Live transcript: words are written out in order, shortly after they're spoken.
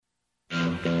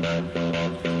Good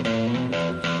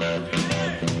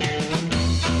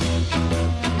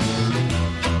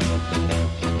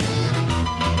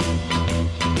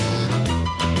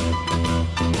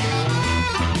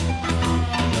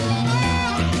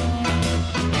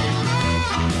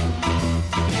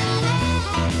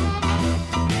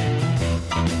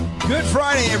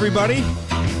Friday, everybody.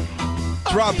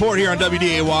 It's Rob Port here on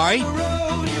WDAY.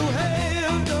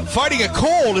 Fighting a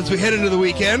cold as we head into the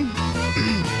weekend.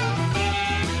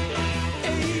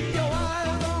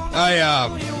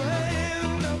 I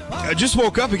just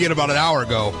woke up again about an hour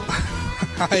ago.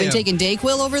 You've been taking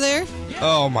Dayquil over there?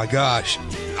 Oh, my gosh.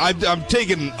 I'm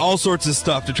taking all sorts of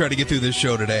stuff to try to get through this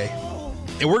show today.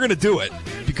 And we're going to do it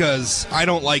because I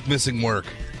don't like missing work.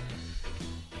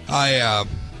 I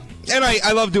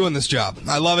love doing this job.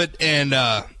 I love it, and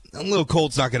a little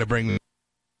cold's not going to bring me.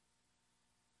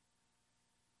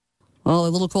 Well, a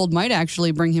little cold might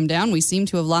actually bring him down. We seem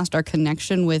to have lost our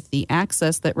connection with the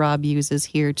access that Rob uses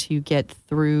here to get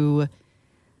through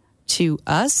to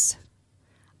us.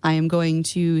 I am going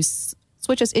to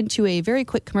switch us into a very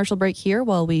quick commercial break here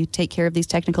while we take care of these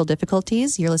technical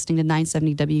difficulties. You're listening to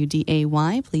 970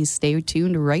 WDAY. Please stay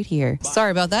tuned right here. Sorry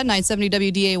about that, 970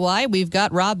 WDAY. We've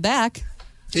got Rob back.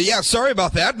 Yeah, sorry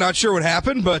about that. Not sure what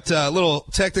happened, but a little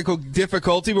technical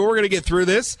difficulty, but we're going to get through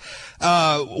this.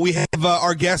 We have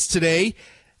our guest today,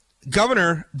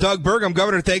 Governor Doug Burgum.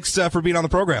 Governor, thanks for being on the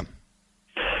program.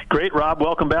 Great, Rob.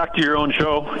 Welcome back to your own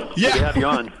show. Yeah. Good to have you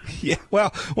on. Yeah,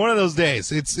 well, one of those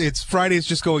days. It's Friday's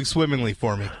just going swimmingly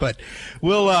for me, but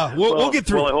we'll get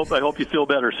through. Well, I hope you feel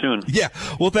better soon. Yeah.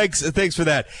 Well, thanks for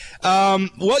that.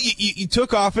 Well, you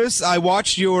took office. I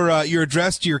watched your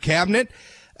address to your cabinet.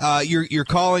 You're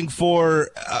calling for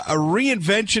a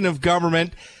reinvention of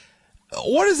government.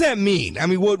 What does that mean? I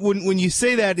mean, when you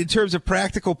say that in terms of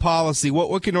practical policy,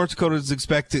 what can North Dakotans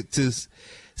expect to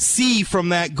see from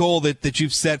that goal that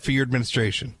you've set for your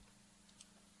administration?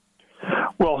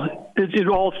 Well, it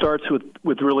all starts with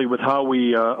how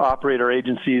we operate our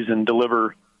agencies and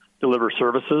deliver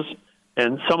services.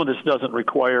 And some of this doesn't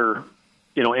require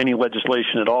any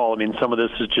legislation at all. I mean, some of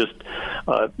this is just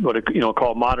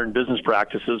called modern business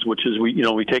practices, which is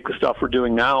we take the stuff we're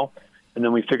doing now, and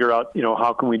then we figure out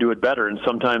how can we do it better. And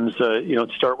sometimes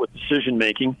start with decision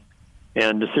making,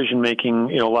 and decision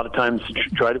making a lot of times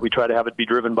we try to have it be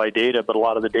driven by data, but a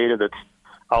lot of the data that's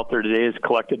out there today is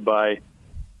collected by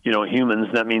humans.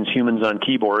 That means humans on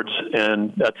keyboards,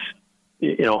 and that's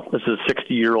this is a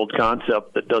 60-year-old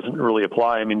concept that doesn't really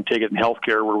apply. I mean, take it in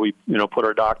healthcare where we, put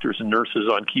our doctors and nurses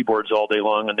on keyboards all day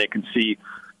long and they can see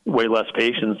way less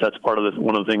patients. That's part of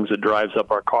one of the things that drives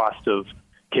up our cost of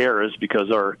care is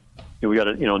because we got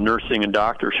a, nursing and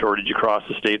doctor shortage across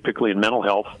the state, particularly in mental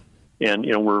health. And,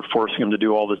 we're forcing them to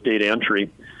do all this data entry.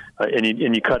 And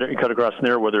you cut across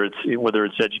there, whether it's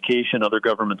education, other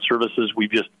government services.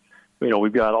 We've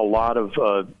got a lot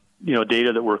of,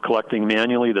 data that we're collecting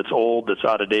manually that's old, that's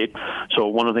out of date. So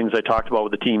one of the things I talked about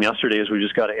with the team yesterday is we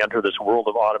just got to enter this world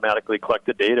of automatically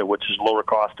collected data, which is lower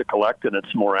cost to collect and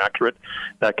it's more accurate.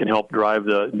 That can help drive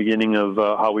the beginning of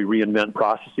how we reinvent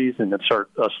processes and then start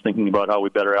us thinking about how we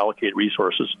better allocate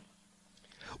resources.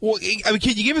 Well, I mean,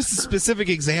 can you give us a specific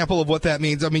example of what that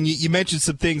means? I mean, you mentioned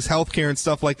some things, healthcare and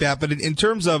stuff like that, but in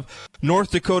terms of North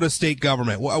Dakota state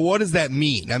government, what does that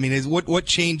mean? I mean, what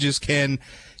changes can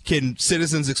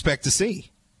citizens expect to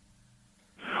see?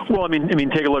 Well, I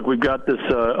mean, take a look. We've got this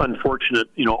unfortunate,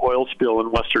 oil spill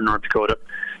in western North Dakota,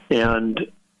 and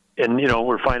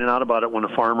we're finding out about it when a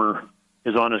farmer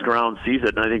is on his ground, sees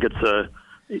it, and I think it's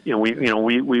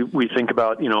we think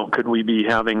about could we be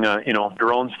having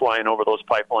drones flying over those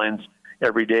pipelines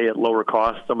every day at lower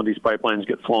cost? Some of these pipelines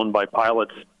get flown by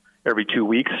pilots every 2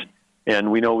 weeks.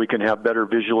 And we know we can have better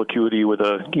visual acuity with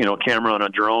a camera on a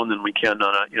drone than we can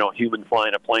on a human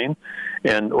flying a plane,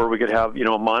 or we could have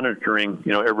monitoring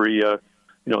every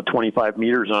 25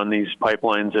 meters on these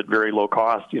pipelines at very low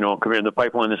cost. Compared to the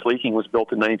pipeline that's leaking was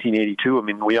built in 1982. I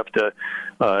mean, we have to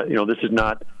this is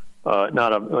not a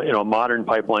modern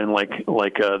pipeline like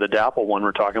the DAPL one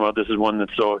we're talking about. This is one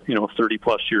that's 30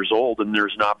 plus years old, and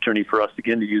there's an opportunity for us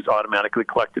again to use automatically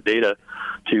collected data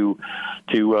to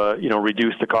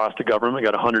reduce the cost of government. We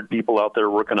got 100 people out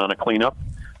there working on a cleanup.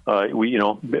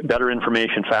 Better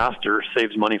information faster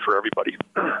saves money for everybody.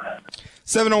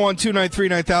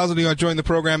 701-293-9000. You want to join the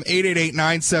program?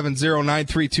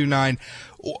 888-970-9329.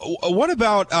 What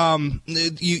about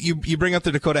you bring up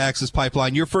the Dakota Access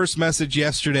Pipeline? Your first message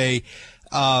yesterday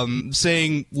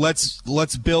saying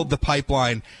let's build the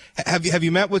pipeline. Have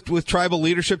you met with tribal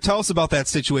leadership? Tell us about that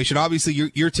situation.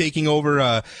 Obviously, you're taking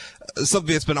over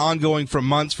something that's been ongoing for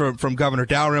months from Governor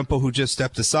Dalrymple, who just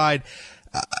stepped aside.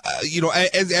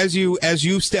 As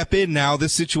you step in now,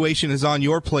 this situation is on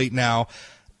your plate now.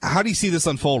 How do you see this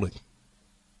unfolding?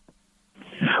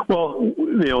 Well,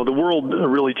 the world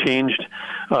really changed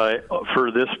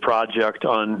for this project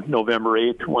on November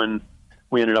 8th when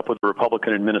we ended up with a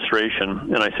Republican administration.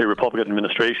 And I say Republican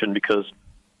administration because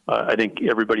I think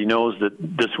everybody knows that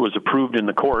this was approved in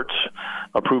the courts,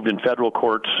 approved in federal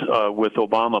courts with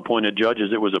Obama-appointed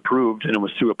judges. It was approved, and it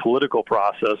was through a political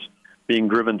process being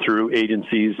driven through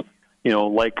agencies,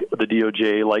 like the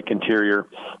DOJ, like Interior,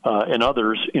 and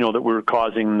others, that were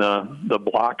causing the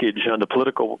blockage,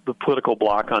 the political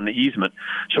block on the easement.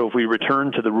 So if we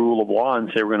return to the rule of law and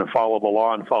say we're going to follow the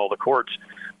law and follow the courts,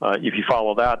 if you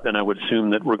follow that, then I would assume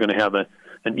that we're going to have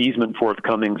an easement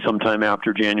forthcoming sometime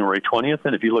after January 20th.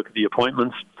 And if you look at the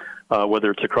appointments,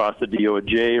 whether it's across the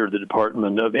DOJ or the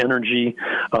Department of Energy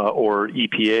or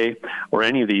EPA or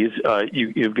any of these,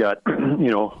 you've got,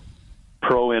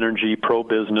 pro-energy,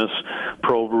 pro-business,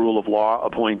 pro-rule of law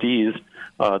appointees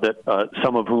that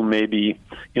some of whom may be,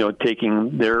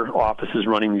 taking their offices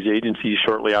running these agencies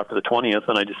shortly after the 20th.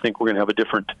 And I just think we're going to have a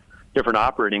different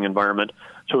operating environment.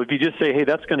 So if you just say, hey,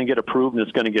 that's going to get approved and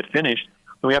it's going to get finished,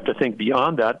 then we have to think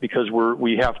beyond that because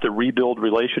we have to rebuild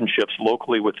relationships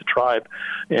locally with the tribe,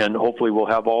 and hopefully we'll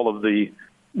have all of the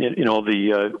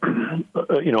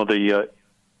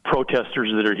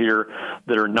protesters that are here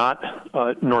that are not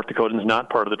North Dakotans, not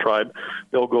part of the tribe.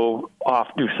 They'll go off,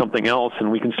 do something else,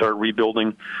 and we can start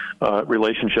rebuilding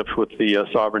relationships with the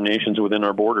sovereign nations within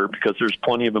our border because there's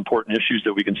plenty of important issues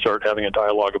that we can start having a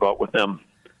dialogue about with them.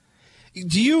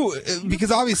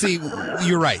 Because obviously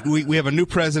you're right, we have a new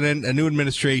president, a new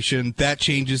administration, that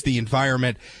changes the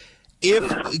environment. If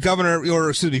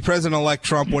President-elect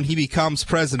Trump, when he becomes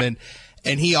president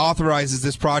and he authorizes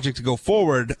this project to go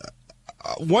forward,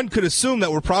 one could assume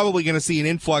that we're probably going to see an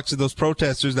influx of those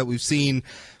protesters that we've seen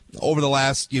over the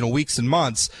last, weeks and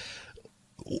months.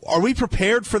 Are we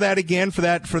prepared for that again, for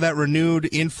that renewed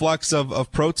influx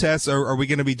of protests? Or are we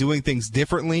going to be doing things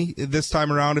differently this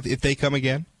time around if they come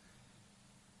again?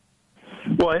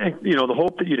 Well, I think, the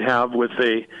hope that you'd have with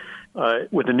a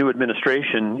new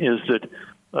administration is that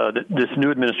this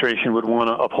new administration would want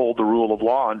to uphold the rule of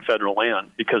law on federal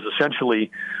land, because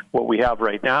essentially what we have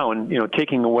right now, and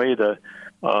taking away the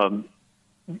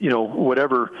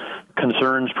whatever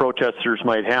concerns protesters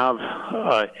might have,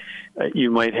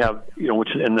 you might have which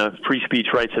and the free speech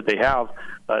rights that they have,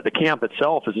 the camp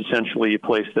itself is essentially a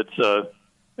place that's a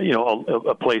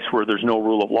place where there's no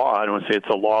rule of law. I don't want to say it's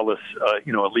a lawless,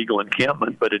 illegal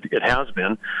encampment, but it has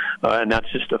been, and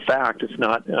that's just a fact. It's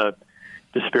not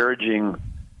disparaging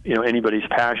anybody's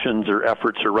passions or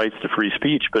efforts or rights to free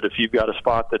speech. But if you've got a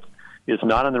spot that is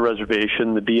not on the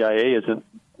reservation, the BIA isn't,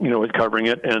 is covering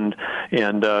it, and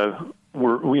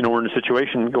we're in a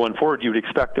situation going forward. You would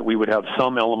expect that we would have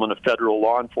some element of federal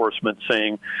law enforcement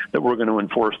saying that we're going to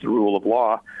enforce the rule of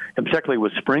law, and particularly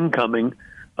with spring coming.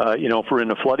 If we're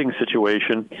in a flooding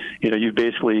situation, you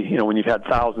basically, when you've had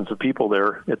thousands of people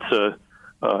there, it's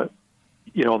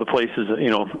the place is,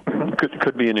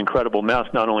 could be an incredible mess.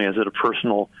 Not only is it a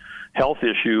personal health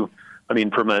issue,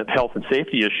 from a health and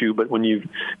safety issue, but when you've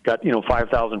got,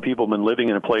 5,000 people been living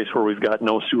in a place where we've got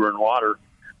no sewer and water,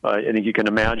 I think you can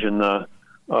imagine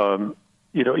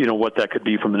what that could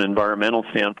be from an environmental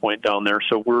standpoint down there.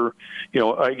 So we're,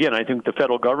 again, I think the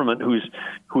federal government,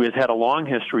 who has had a long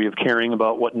history of caring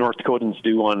about what North Dakotans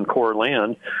do on core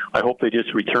land, I hope they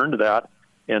just return to that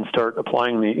and start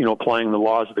applying the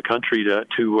laws of the country to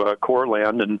core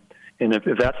land. And if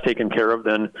that's taken care of,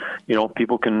 then,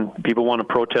 people want to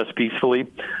protest peacefully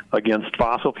against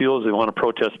fossil fuels. They want to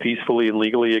protest peacefully and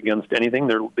legally against anything.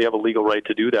 They have a legal right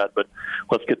to do that, but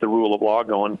let's get the rule of law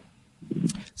going.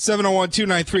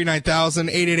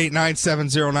 701-293-9000,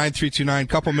 888-970-9329.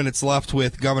 Couple minutes left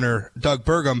with Governor Doug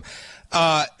Burgum.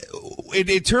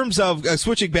 In terms of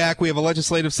switching back, we have a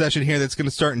legislative session here that's going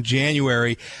to start in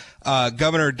January.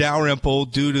 Governor Dalrymple,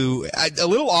 due to a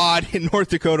little odd in North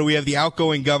Dakota, we have the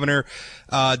outgoing governor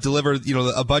deliver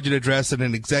a budget address and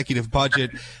an executive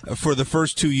budget for the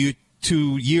first 2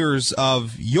 years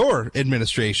of your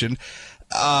administration.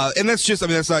 And that's just,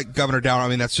 that's not Governor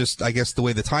Down. That's just, I guess, the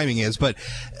way the timing is. But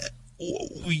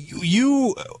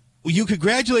you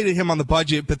congratulated him on the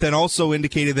budget, but then also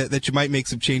indicated that you might make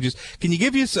some changes. Can you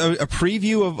give us a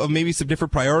preview of maybe some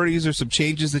different priorities or some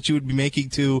changes that you would be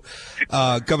making to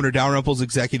Governor Dalrymple's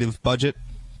executive budget?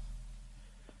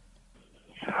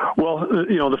 Well,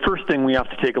 the first thing we have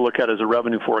to take a look at is a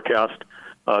revenue forecast,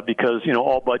 because,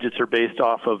 all budgets are based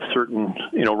off of certain,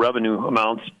 revenue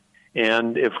amounts.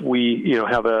 And if we,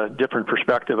 have a different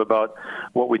perspective about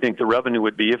what we think the revenue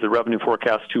would be, if the revenue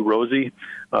forecast is too rosy,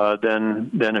 then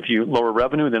if you lower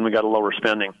revenue, then we got to lower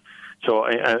spending. So,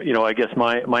 I guess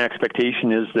my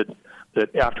expectation is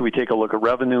that after we take a look at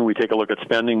revenue, we take a look at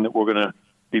spending, that we're going to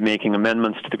be making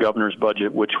amendments to the governor's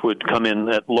budget, which would come in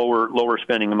at lower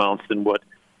spending amounts than what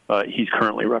he's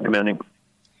currently recommending.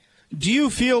 Do you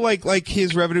feel like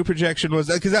his revenue projection was,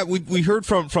 because we heard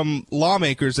from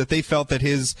lawmakers that they felt that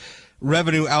his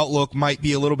revenue outlook might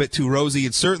be a little bit too rosy,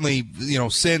 and certainly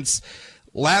since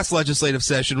last legislative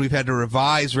session we've had to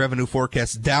revise revenue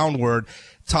forecasts downward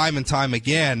time and time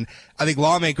again. I think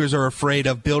lawmakers are afraid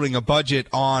of building a budget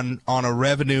on a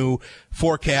revenue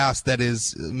forecast that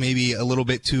is maybe a little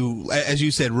bit too, as you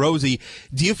said, rosy.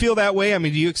 Do you feel that way? I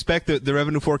mean, do you expect the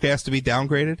revenue forecast to be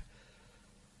downgraded?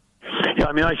 Yeah,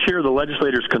 I mean, I share the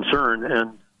legislators'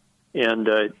 concern, and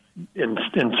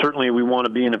certainly we want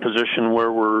to be in a position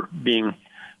where we're being,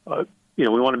 we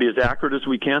want to be as accurate as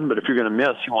we can. But if you're going to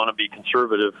miss, you want to be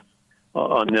conservative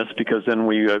on this, because then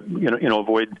we,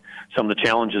 avoid some of the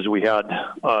challenges we had,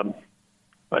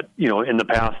 in the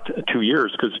past 2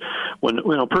 years. Because when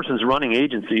a person's running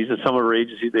agencies, and some of our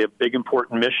agencies, they have big,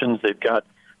 important missions. They've got,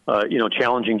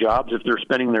 challenging jobs. If they're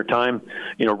spending their time,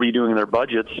 redoing their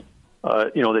budgets,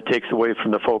 that takes away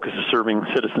from the focus of serving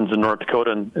citizens in North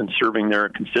Dakota and serving their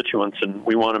constituents. And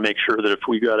we want to make sure that if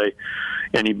we got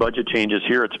any budget changes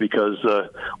here, it's because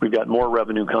we've got more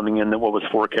revenue coming in than what was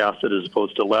forecasted, as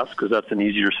opposed to less, because that's an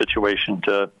easier situation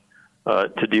to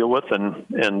deal with, and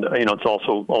it's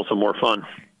also more fun.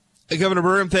 Governor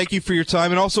Burgum, thank you for your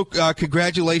time, and also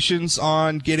congratulations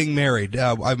on getting married.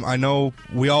 I know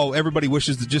everybody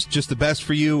wishes just the best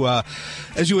for you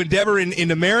as you endeavor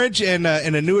into marriage and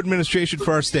a new administration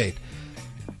for our state.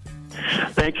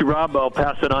 Thank you, Rob. I'll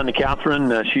pass it on to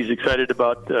Catherine. She's excited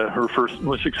about her first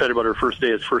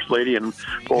day as First Lady, and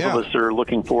both of us are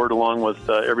looking forward, along with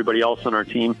everybody else on our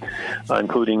team,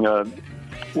 including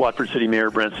Watford City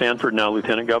Mayor Brent Sanford, now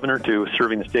Lieutenant Governor, to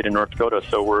serving the state of North Dakota.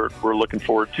 So we're looking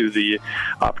forward to the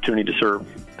opportunity to serve.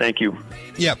 Thank you.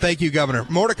 Yeah, thank you, Governor.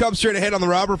 More to come straight ahead on the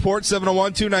Rob Report.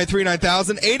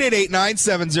 701-293-9000,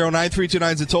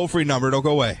 888-970-9329 is the toll-free number. Don't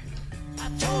go away. I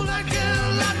told that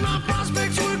girl that my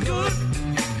prospects were good.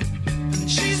 And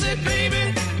she said,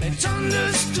 baby, it's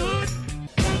understood.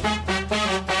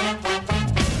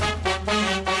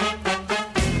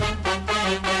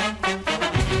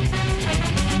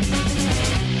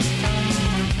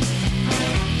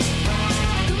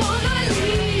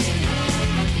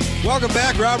 Welcome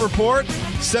back, Rob Report,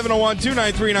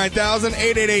 701-293-9000,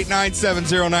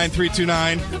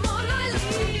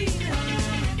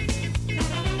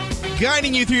 888-970-9329.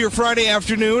 Guiding you through your Friday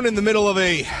afternoon in the middle of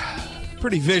a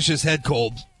pretty vicious head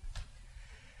cold.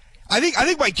 I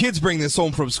think my kids bring this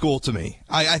home from school to me.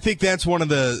 I think that's one of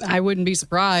the... I wouldn't be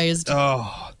surprised.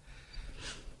 Oh,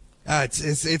 it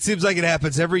seems like it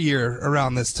happens every year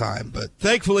around this time, but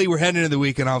thankfully we're heading into the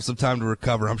week and I'll have some time to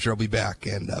recover. I'm sure I'll be back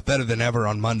and better than ever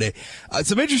on Monday.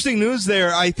 Some interesting news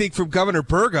there, I think, from Governor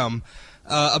Burgum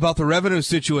about the revenue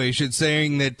situation,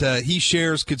 saying that he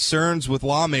shares concerns with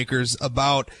lawmakers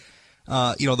about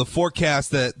the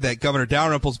forecast that Governor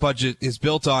Dalrymple's budget is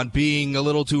built on being a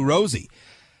little too rosy.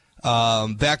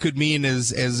 That could mean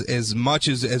as much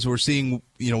as we're seeing,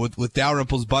 with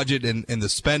Dalrymple's budget and the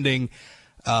spending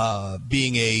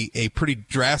being a pretty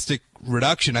drastic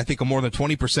reduction. I think a more than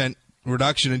 20%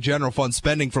 reduction in general fund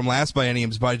spending from last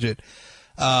biennium's budget.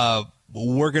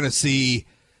 We're going to see,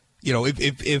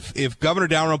 if Governor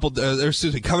Governor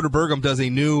Burgum does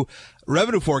a new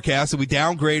revenue forecast and we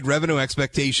downgrade revenue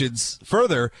expectations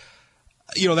further,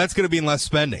 that's going to be less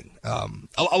spending. A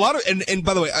lot of, and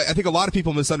by the way, I think a lot of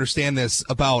people misunderstand this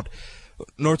about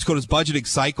North Dakota's budgeting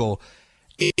cycle.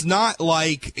 It's not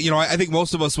like, I think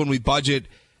most of us, when we budget,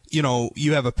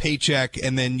 you have a paycheck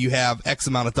and then you have X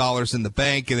amount of dollars in the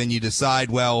bank, and then you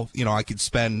decide, well, I could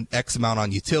spend X amount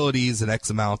on utilities and X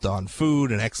amount on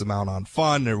food and X amount on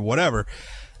fun or whatever.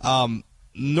 The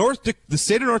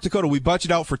state of North Dakota, we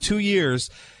budget out for 2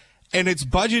 years, and it's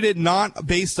budgeted not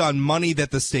based on money that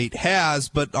the state has,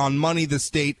 but on money the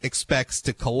state expects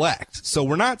to collect. So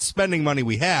we're not spending money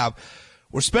we have.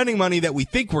 We're spending money that we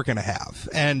think we're going to have.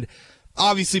 And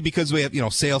obviously, because we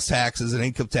have, sales taxes and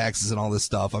income taxes and all this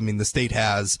stuff, I mean, the state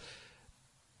has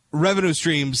revenue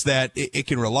streams that it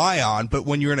can rely on. But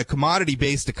when you're in a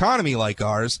commodity-based economy like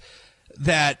ours,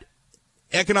 that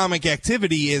economic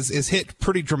activity is hit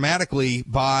pretty dramatically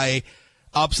by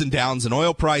ups and downs in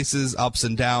oil prices, ups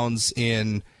and downs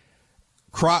in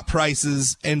crop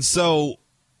prices. And so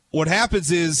what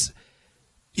happens is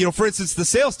for instance, the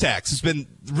sales tax has been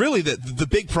really the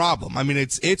big problem. I mean,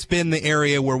 it's been the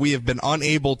area where we have been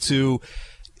unable to,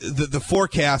 the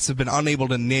forecasts have been unable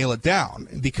to nail it down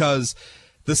because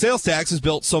the sales tax is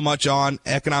built so much on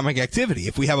economic activity.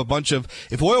 If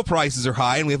oil prices are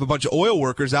high and we have a bunch of oil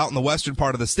workers out in the western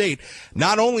part of the state,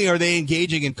 not only are they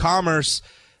engaging in commerce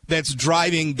that's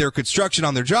driving their construction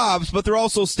on their jobs, but they're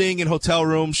also staying in hotel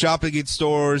rooms, shopping at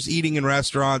stores, eating in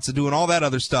restaurants, and doing all that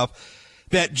other stuff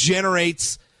that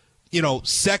generates,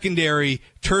 secondary,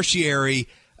 tertiary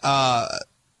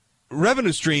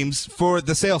revenue streams for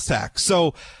the sales tax.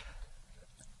 So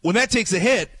when that takes a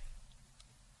hit,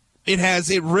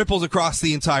 it ripples across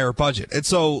the entire budget. And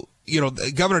so,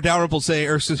 Governor Governor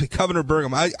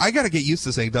Burgum, I got to get used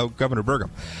to saying Governor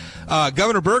Burgum.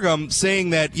 Governor Burgum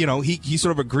saying that, he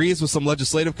sort of agrees with some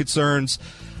legislative concerns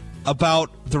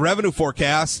about the revenue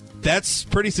forecast. That's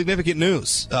pretty significant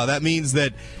news. That means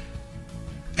that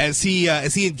as he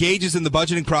engages in the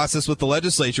budgeting process with the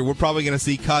legislature, we're probably going to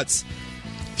see cuts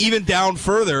even down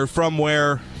further from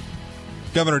where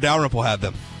Governor Dalrymple had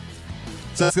them.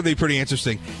 So that's going to be pretty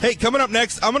interesting. Hey, coming up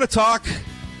next, I'm going to talk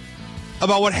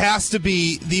about what has to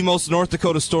be the most North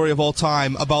Dakota story of all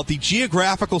time, about the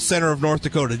geographical center of North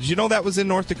Dakota. Did you know that was in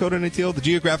North Dakota, Natil, the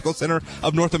geographical center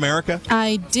of North America?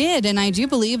 I did, and I do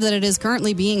believe that it is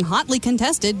currently being hotly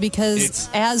contested because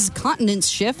as continents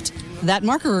shift, that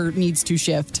marker needs to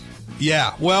shift.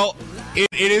 Yeah, well, it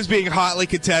is being hotly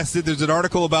contested. There's an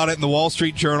article about it in the Wall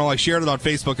Street Journal. I shared it on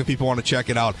Facebook if people want to check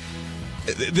it out.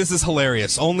 This is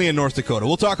hilarious. Only in North Dakota.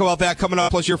 We'll talk about that coming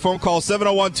up, plus your phone call,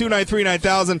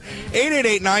 701-293-9000,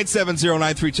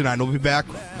 888-970-9329. We'll be back.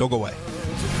 Don't go away.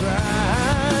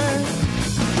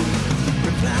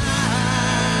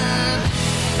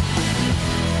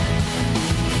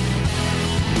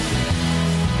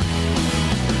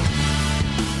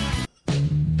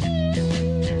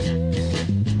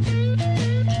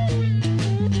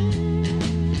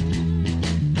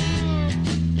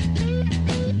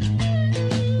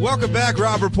 Welcome back.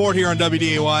 Rob Report here on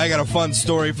WDAY. I got a fun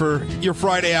story for your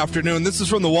Friday afternoon. This is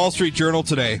from the Wall Street Journal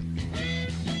today.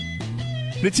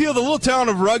 Natil, the little town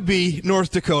of Rugby,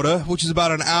 North Dakota, which is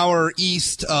about an hour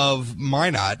east of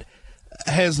Minot,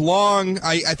 has long,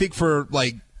 I think for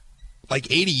like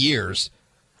 80 years,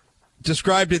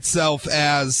 described itself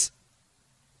as,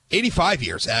 85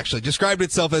 years actually, described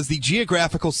itself as the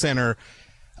geographical center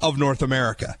of North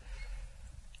America.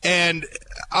 And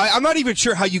I'm not even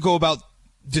sure how you go about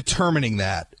determining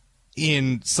that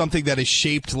in something that is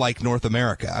shaped like North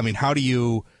America. I mean, how do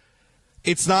you...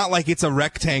 It's not like it's a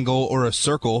rectangle or a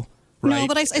circle, right? No,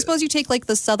 but I suppose you take like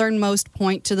the southernmost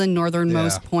point to the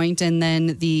northernmost point, and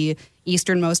then the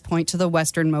easternmost point to the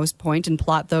westernmost point, and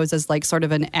plot those as like sort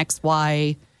of an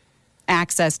XY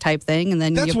axis type thing. And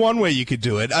then that's one way you could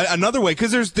do it. Another way,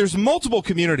 because there's multiple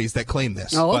communities that claim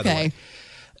this. Oh, okay. By the way.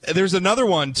 There's another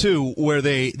one too where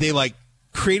they like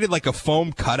created like a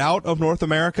foam cutout of North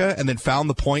America and then found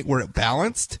the point where it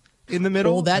balanced in the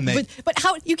middle. But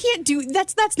how you can't do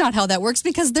that's not how that works,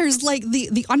 because there's like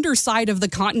the underside of the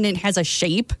continent has a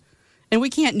shape, and we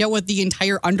can't know what the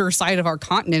entire underside of our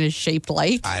continent is shaped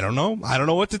like. I don't know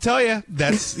what to tell you.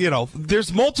 That's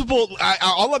there's multiple.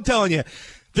 All I'm telling you,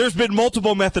 there's been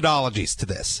multiple methodologies to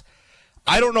this.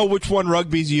 I don't know which one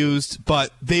Rugby's used,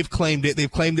 but they've claimed it.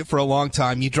 They've claimed it for a long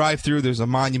time. You drive through, there's a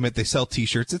monument. They sell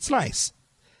T-shirts. It's nice.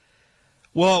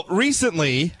 Well,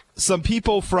 recently, some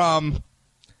people from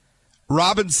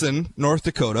Robinson, North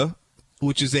Dakota,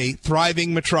 which is a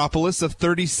thriving metropolis of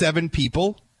 37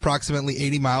 people, approximately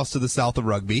 80 miles to the south of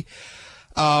Rugby,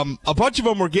 a bunch of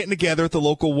them were getting together at the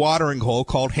local watering hole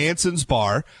called Hanson's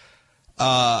Bar,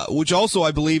 which also,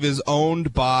 I believe, is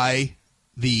owned by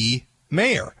the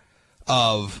mayor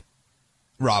of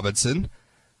Robinson.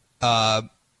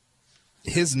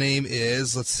 His name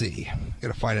is, let's see,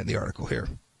 got to find it in the article here.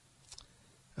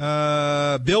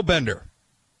 Bill Bender.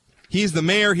 He's the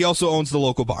mayor. He also owns the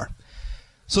local bar.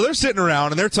 So they're sitting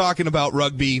around and they're talking about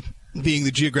Rugby being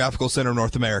the geographical center of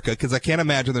North America, because I can't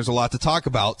imagine there's a lot to talk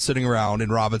about sitting around in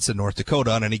Robinson, North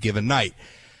Dakota on any given night.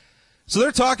 So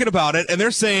they're talking about it and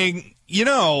they're saying,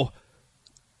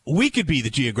 we could be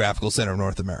the geographical center of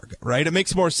North America, right? It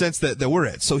makes more sense that we're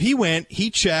it. So he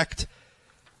checked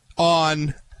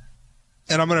on,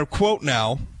 and I'm going to quote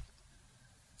now.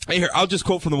 Here, I'll just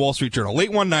quote from the Wall Street Journal.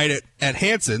 Late one night at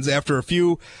Hanson's, after a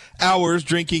few hours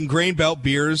drinking Grain Belt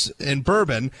beers and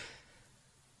bourbon,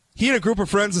 he and a group of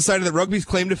friends decided that Rugby's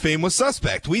claim to fame was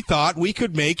suspect. We thought we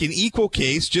could make an equal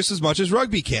case just as much as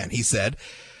Rugby can, he said.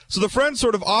 So the friends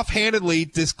sort of offhandedly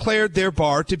declared their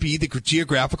bar to be the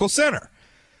geographical center.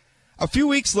 A few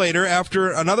weeks later,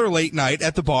 after another late night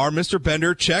at the bar, Mr.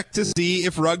 Bender checked to see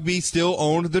if Rugby still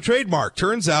owned the trademark.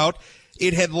 Turns out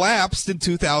it had lapsed in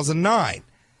 2009.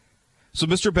 So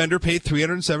Mr. Bender paid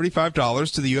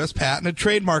 $375 to the U.S. Patent and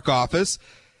Trademark Office,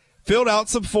 filled out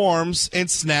some forms,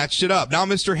 and snatched it up. Now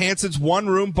Mr. Hansen's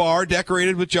one-room bar,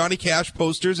 decorated with Johnny Cash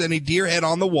posters and a deer head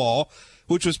on the wall,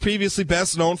 which was previously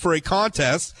best known for a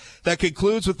contest that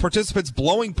concludes with participants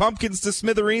blowing pumpkins to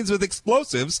smithereens with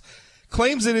explosives,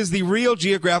 claims it is the real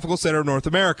geographical center of North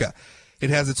America. It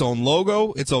has its own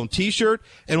logo, its own T-shirt,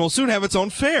 and will soon have its own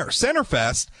fair,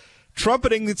 Centerfest,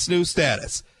 trumpeting its new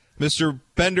status. Mr.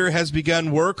 Bender has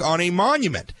begun work on a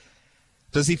monument.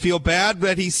 Does he feel bad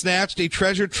that he snatched a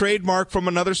treasured trademark from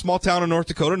another small town in North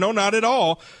Dakota? No, not at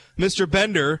all. Mr.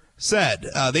 Bender said,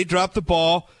 they dropped the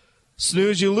ball.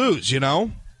 Snooze, you lose, you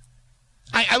know?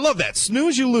 I love that.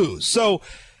 Snooze, you lose. So,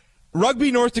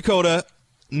 Rugby, North Dakota,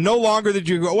 no longer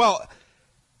the well,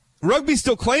 Rugby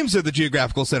still claims they're the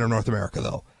geographical center of North America,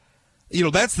 though. You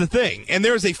know, that's the thing. And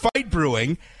there's a fight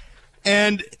brewing.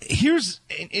 And here's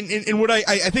in what I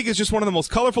think is just one of the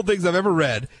most colorful things I've ever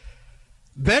read.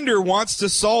 Bender wants to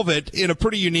solve it in a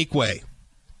pretty unique way.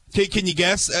 Can you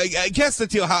guess? Guess,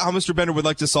 Natil, how Mr. Bender would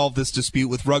like to solve this dispute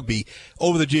with Rugby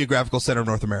over the geographical center of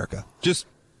North America. Just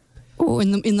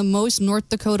in the most North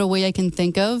Dakota way I can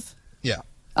think of. Yeah.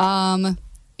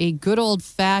 A good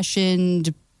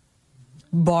old-fashioned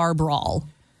bar brawl.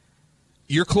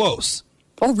 You're close.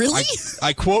 Oh, really?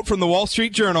 I quote from the Wall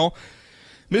Street Journal.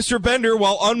 Mr. Bender,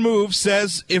 while unmoved,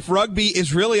 says if Rugby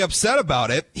is really upset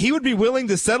about it, he would be willing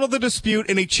to settle the dispute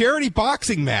in a charity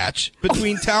boxing match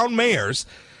between town mayors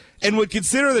and would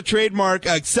consider the trademark,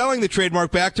 selling the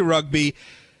trademark back to Rugby,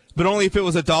 but only if it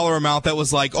was a dollar amount that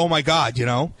was like, oh my God, you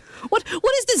know? What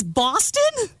is this,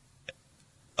 Boston?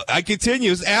 I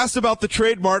continues, asked about the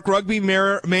trademark, Rugby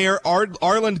Mayor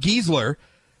Arlen Giesler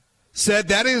said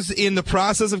that is in the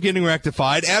process of getting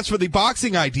rectified. As for the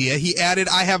boxing idea, he added,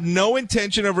 I have no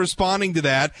intention of responding to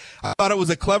that. I thought it was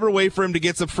a clever way for him to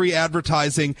get some free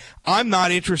advertising. I'm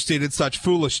not interested in such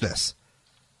foolishness.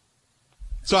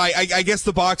 So I guess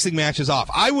the boxing match is off.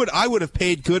 I would have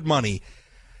paid good money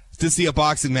to see a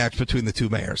boxing match between the two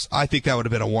mayors. I think that would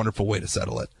have been a wonderful way to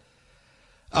settle it.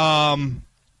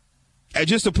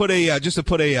 Just to put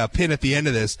a pin at the end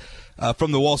of this,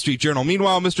 from the Wall Street Journal.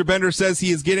 Meanwhile, Mr. Bender says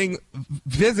he is getting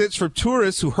visits from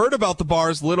tourists who heard about the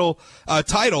bar's little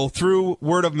title through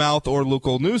word of mouth or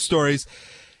local news stories.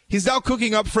 He's now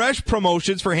cooking up fresh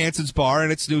promotions for Hansen's Bar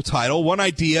and its new title. One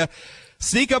idea: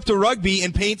 sneak up to Rugby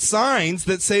and paint signs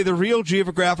that say the real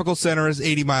geographical center is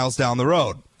 80 miles down the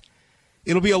road.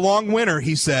 It'll be a long winter,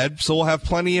 he said, so we'll have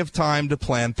plenty of time to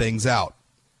plan things out.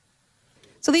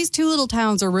 So these two little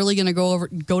towns are really going to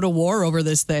go to war over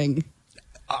this thing.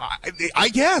 I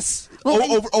guess.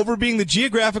 Well, over being the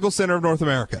geographical center of North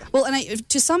America. Well, and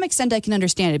to some extent I can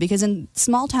understand it, because in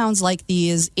small towns like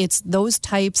these, it's those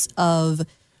types of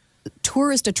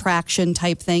tourist attraction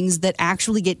type things that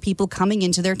actually get people coming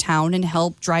into their town and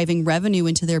help driving revenue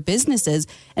into their businesses.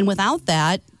 And without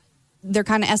that, they're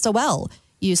kind of SOL.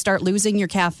 You start losing your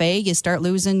cafe, you start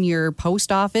losing your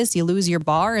post office, you lose your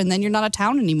bar, and then you're not a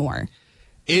town anymore.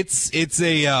 It's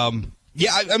a I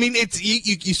mean, it's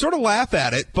you sort of laugh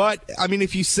at it, but I mean,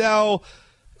 if you sell,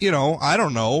 I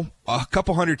don't know, a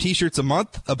couple hundred T-shirts a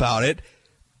month about it,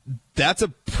 that's a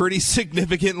pretty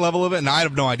significant level of it. And I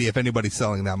have no idea if anybody's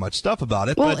selling that much stuff about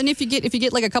it. Well, and if you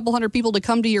get like a couple hundred people to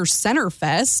come to your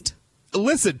Centerfest.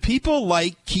 Listen, people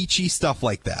like kitschy stuff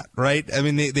like that, right? I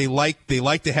mean, they like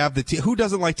to have who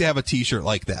doesn't like to have a T-shirt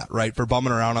like that, right? For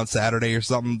bumming around on Saturday or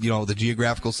something, the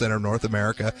geographical center of North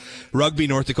America, Rugby,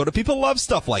 North Dakota. People love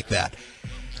stuff like that.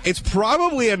 It's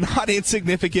probably a not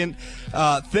insignificant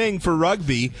thing for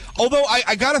Rugby. Although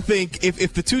I gotta think,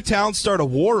 if the two towns start a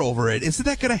war over it, isn't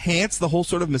that gonna enhance the whole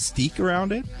sort of mystique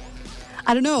around it?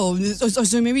 I don't know.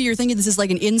 So maybe you're thinking this is like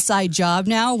an inside job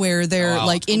now where they're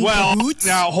like in cahoots?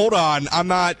 Now, hold on. I'm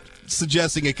not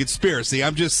suggesting a conspiracy.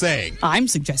 I'm just saying. I'm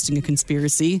suggesting a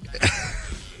conspiracy.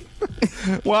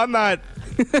 Well, I'm not.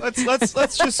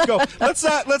 Let's just go. Let's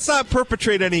not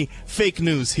perpetrate any fake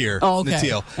news here,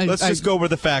 Natil. Let's just go where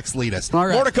the facts lead us. All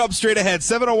right. More to come straight ahead.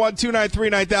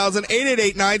 701-293-9000,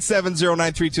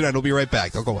 888-970-9329. We'll be right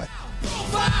back. Don't go away.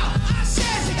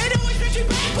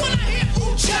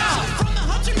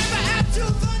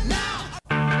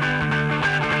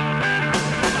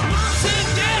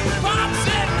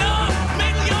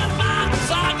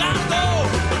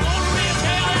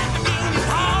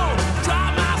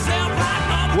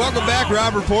 Welcome back,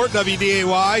 Rob Report,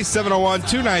 WDAY,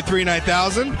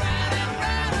 701-293-9000,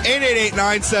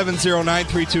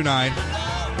 888-970-9329.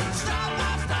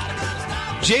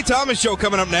 Jay Thomas Show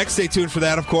coming up next. Stay tuned for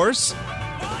that, of course.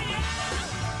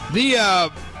 I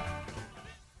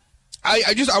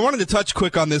wanted to touch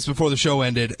quick on this before the show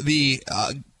ended. The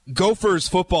Gophers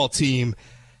football team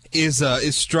is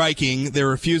striking. They're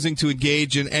refusing to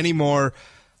engage in any more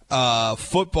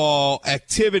football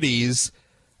activities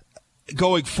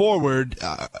going forward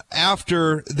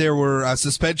after there were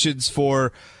suspensions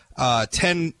for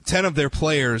 10 of their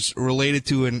players related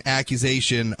to an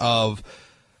accusation of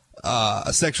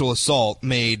a sexual assault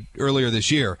made earlier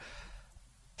this year.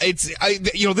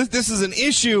 This is an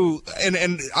issue,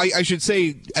 and I should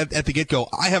say at the get-go,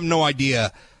 I have no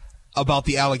idea about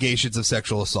the allegations of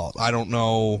sexual assault. I don't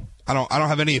know. I don't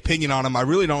have any opinion on them. I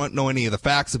really don't know any of the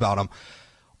facts about them.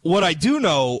 What I do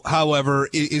know, however,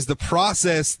 is the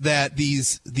process that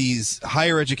these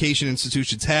higher education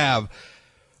institutions have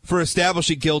for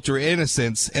establishing guilt or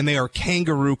innocence, and they are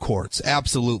kangaroo courts,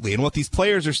 absolutely. And what these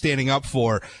players are standing up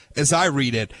for, as I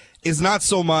read it, is not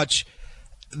so much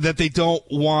that they don't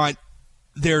want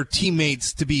their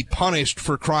teammates to be punished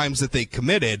for crimes that they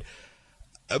committed,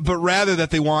 but rather that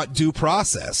they want due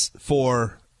process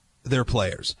for their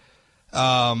players.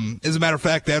 As a matter of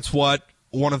fact, that's what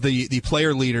one of the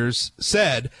player leaders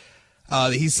said.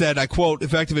 He said, I quote,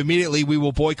 "Effective immediately, we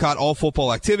will boycott all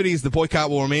football activities. The boycott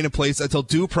will remain in place until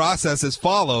due process is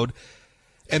followed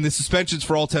and the suspensions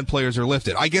for all 10 players are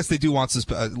lifted." I guess they do want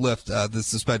the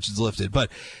suspensions lifted, but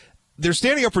they're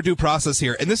standing up for due process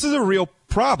here, and this is a real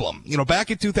problem. Back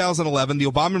in 2011, the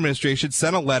Obama administration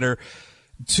sent a letter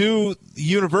to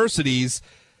universities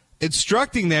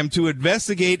instructing them to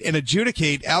investigate and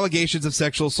adjudicate allegations of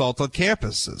sexual assault on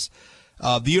campuses.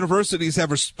 The universities have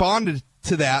responded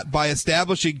to that by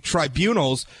establishing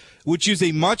tribunals which use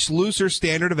a much looser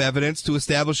standard of evidence to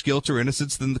establish guilt or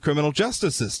innocence than the criminal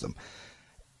justice system.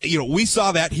 We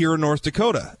saw that here in North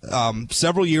Dakota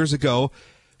several years ago.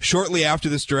 Shortly after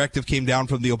this directive came down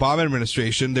from the Obama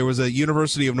administration, there was a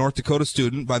University of North Dakota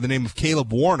student by the name of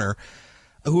Caleb Warner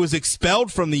who was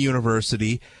expelled from the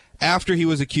university after he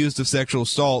was accused of sexual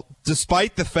assault,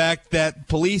 despite the fact that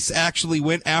police actually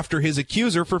went after his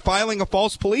accuser for filing a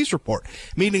false police report.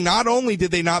 Meaning not only did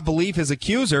they not believe his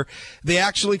accuser, they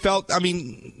actually felt,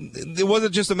 it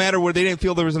wasn't just a matter where they didn't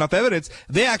feel there was enough evidence.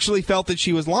 They actually felt that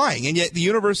she was lying. And yet the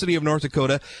University of North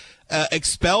Dakota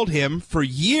expelled him for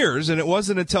years, and it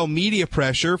wasn't until media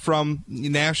pressure from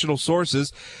national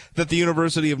sources that the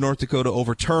University of North Dakota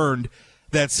overturned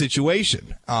that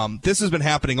situation. This has been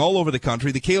happening all over the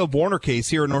country. The Caleb Warner case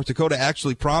here in North Dakota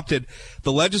actually prompted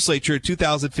the legislature in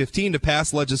 2015 to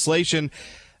pass legislation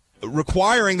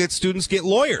requiring that students get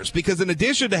lawyers, because in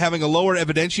addition to having a lower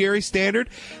evidentiary standard,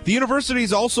 the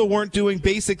universities also weren't doing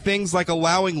basic things like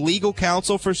allowing legal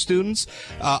counsel for students,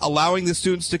 allowing the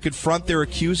students to confront their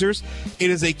accusers. It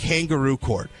is a kangaroo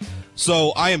court.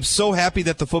 So I am so happy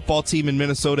that the football team in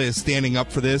Minnesota is standing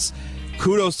up for this.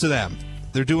 Kudos to them.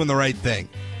 They're doing the right thing.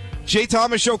 Jay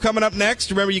Thomas Show coming up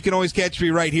next. Remember, you can always catch me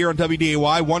right here on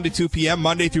WDAY, 1 to 2 p.m.,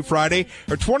 Monday through Friday,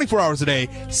 or 24 hours a day,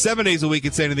 7 days a week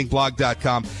at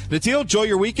sayanythingblog.com. Natil, enjoy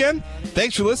your weekend.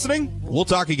 Thanks for listening. We'll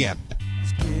talk again.